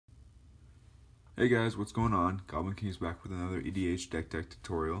Hey guys, what's going on? Goblin King's back with another EDH deck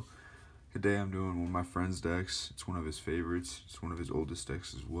tutorial. Today I'm doing one of my friend's decks. It's one of his favorites. It's one of his oldest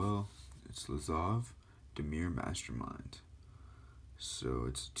decks as well. It's Lazav, Dimir Mastermind. So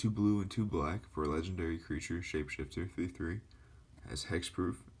it's 2 blue and 2 black for a legendary creature, Shapeshifter, 3/3. Has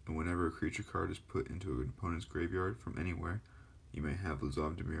hexproof, and whenever a creature card is put into an opponent's graveyard from anywhere, you may have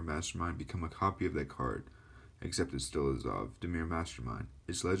Lazav Dimir Mastermind become a copy of that card. Except it's still Lazav, Dimir Mastermind.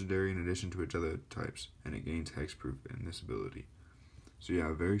 It's legendary in addition to its other types, and it gains hexproof in this ability. So yeah,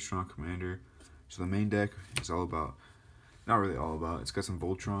 a very strong commander. So the main deck is all about, not really all about, it's got some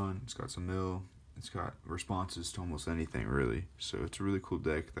Voltron, it's got some Mill, it's got responses to almost anything really. So it's a really cool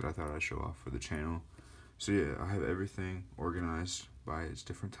deck that I thought I'd show off for the channel. So yeah, I have everything organized by its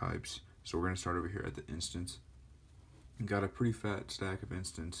different types. So we're going to start over here at the instants. Got a pretty fat stack of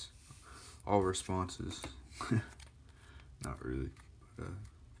instants, all responses. Not really. But,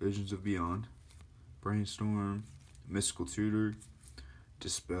 Visions of Beyond, Brainstorm, Mystical Tutor,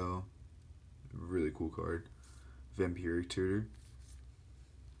 Dispel, really cool card, Vampiric Tutor.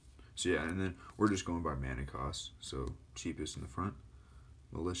 So yeah, and then we're just going by mana cost. So cheapest in the front,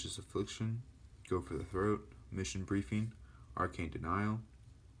 Malicious Affliction, Go for the Throat, Mission Briefing, Arcane Denial,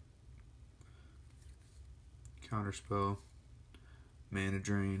 Counterspell, Mana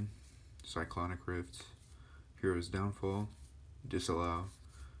Drain, Cyclonic Rift, Hero's Downfall, Disallow,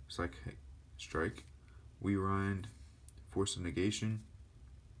 Psychic Strike, We Rind, Force of Negation,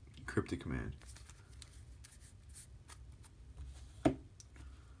 Cryptic Command.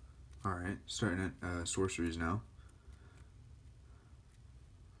 Alright, starting at sorceries now.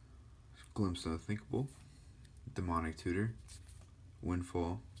 Glimpse of the Unthinkable, Demonic Tutor,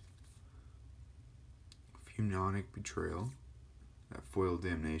 Windfall, Fumonic Betrayal, that Foil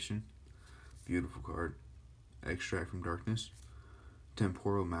Damnation, beautiful card, Extract from Darkness,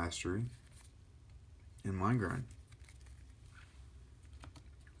 Temporal Mastery, and Mind Grind.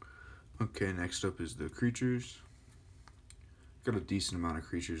 Okay, next up is the creatures. Got a decent amount of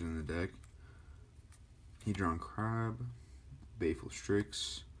creatures in the deck. Hedron Crab, Baleful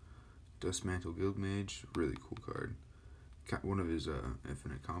Strix, Dustmantle Guildmage, really cool card. Got one of his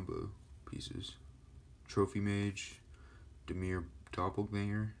infinite combo pieces. Trophy Mage, Dimir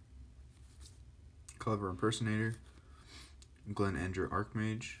Doppelganger, Clever Impersonator, Glen Endra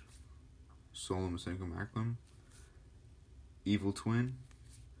Archmage, Solemn Macklem, Evil Twin,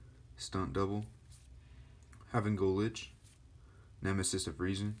 Stunt Double, Heaven Go Lich, Nemesis of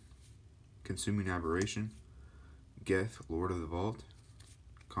Reason, Consuming Aberration, Geth, Lord of the Vault,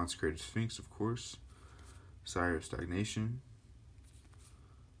 Consecrated Sphinx, of course, Sire of Stagnation,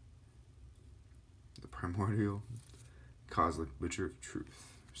 the Primordial, Cosmic Butcher of Truth.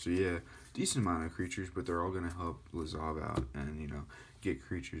 So yeah, decent amount of creatures, but they're all going to help Lazav out and, you know, get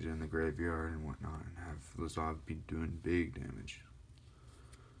creatures in the graveyard and whatnot and have Lazav be doing big damage.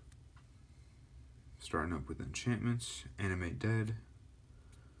 Starting up with enchantments, Animate Dead,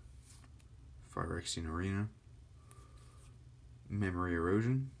 Phyrexian Arena, Memory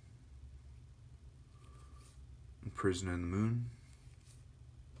Erosion, Prisoner in the Moon,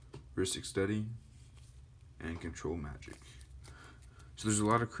 Ristic Study, and Control Magic. So there's a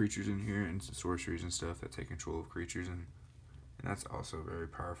lot of creatures in here and sorceries and stuff that take control of creatures, and that's also a very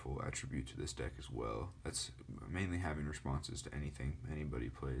powerful attribute to this deck as well. That's mainly having responses to anything anybody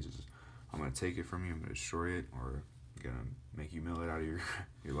plays. I'm going to take it from you, I'm going to destroy it, or I'm going to make you mill it out of your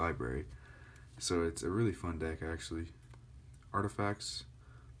library. So it's a really fun deck, actually. Artifacts,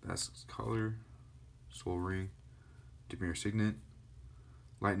 Basilisk's Collar, Soul Ring, Dimir Signet,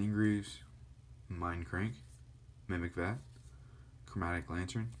 Lightning Greaves, Mind Crank, Mimic Vat, Chromatic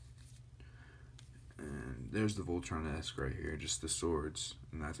Lantern, and there's the Voltron-esque right here, just the swords,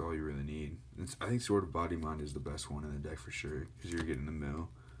 and that's all you really need. I think Sword of Body Mind is the best one in the deck for sure, because you're getting the mill.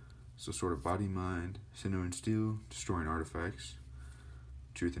 So Sword of Body Mind, Cinder and Steel, destroying artifacts,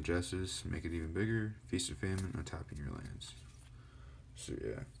 Truth and Justice, make it even bigger, Feast of Famine, untapping your lands. So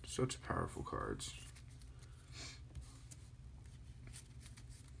yeah, such powerful cards.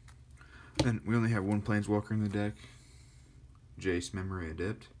 And we only have one Planeswalker in the deck, Jace, Memory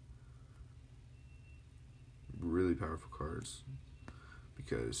Adept. Really powerful cards,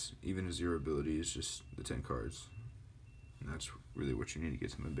 because even a 0 ability is just the 10 cards, and that's really what you need to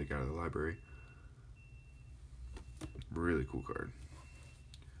get something big out of the library. Really cool card.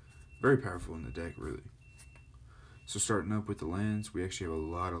 Very powerful in the deck, really. So starting up with the lands, we actually have a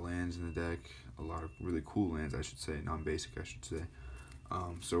lot of lands in the deck, a lot of really cool lands, I should say, non-basic, I should say.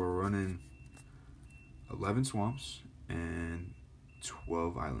 So we're running 11 swamps and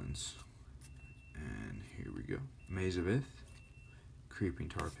 12 islands. And here we go. Maze of Ith, Creeping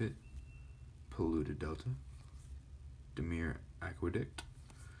Tar Pit, Polluted Delta, Dimir Aqueduct,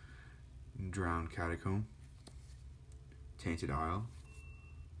 Drowned Catacomb, Tainted Isle,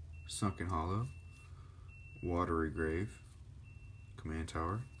 Sunken Hollow, Watery Grave, Command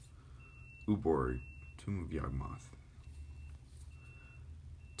Tower, Uborg, Tomb of Yawgmoth,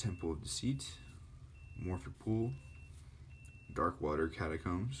 Temple of Deceit, Morphic Pool, Darkwater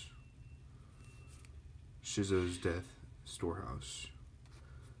Catacombs, Shizo's Death Storehouse,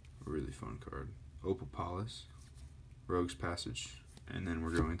 a really fun card, Opal Palace, Rogue's Passage, and then we're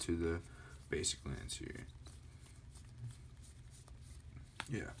going to the basic lands here.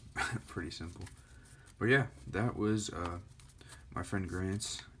 Yeah, pretty simple. But yeah, that was my friend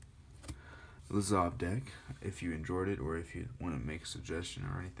Grant's Lazav deck. If you enjoyed it, or if you want to make a suggestion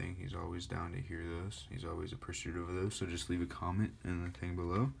or anything, he's always down to hear those. He's always appreciative of those. So just leave a comment in the thing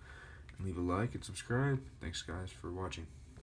below, and leave a like and subscribe. Thanks guys for watching.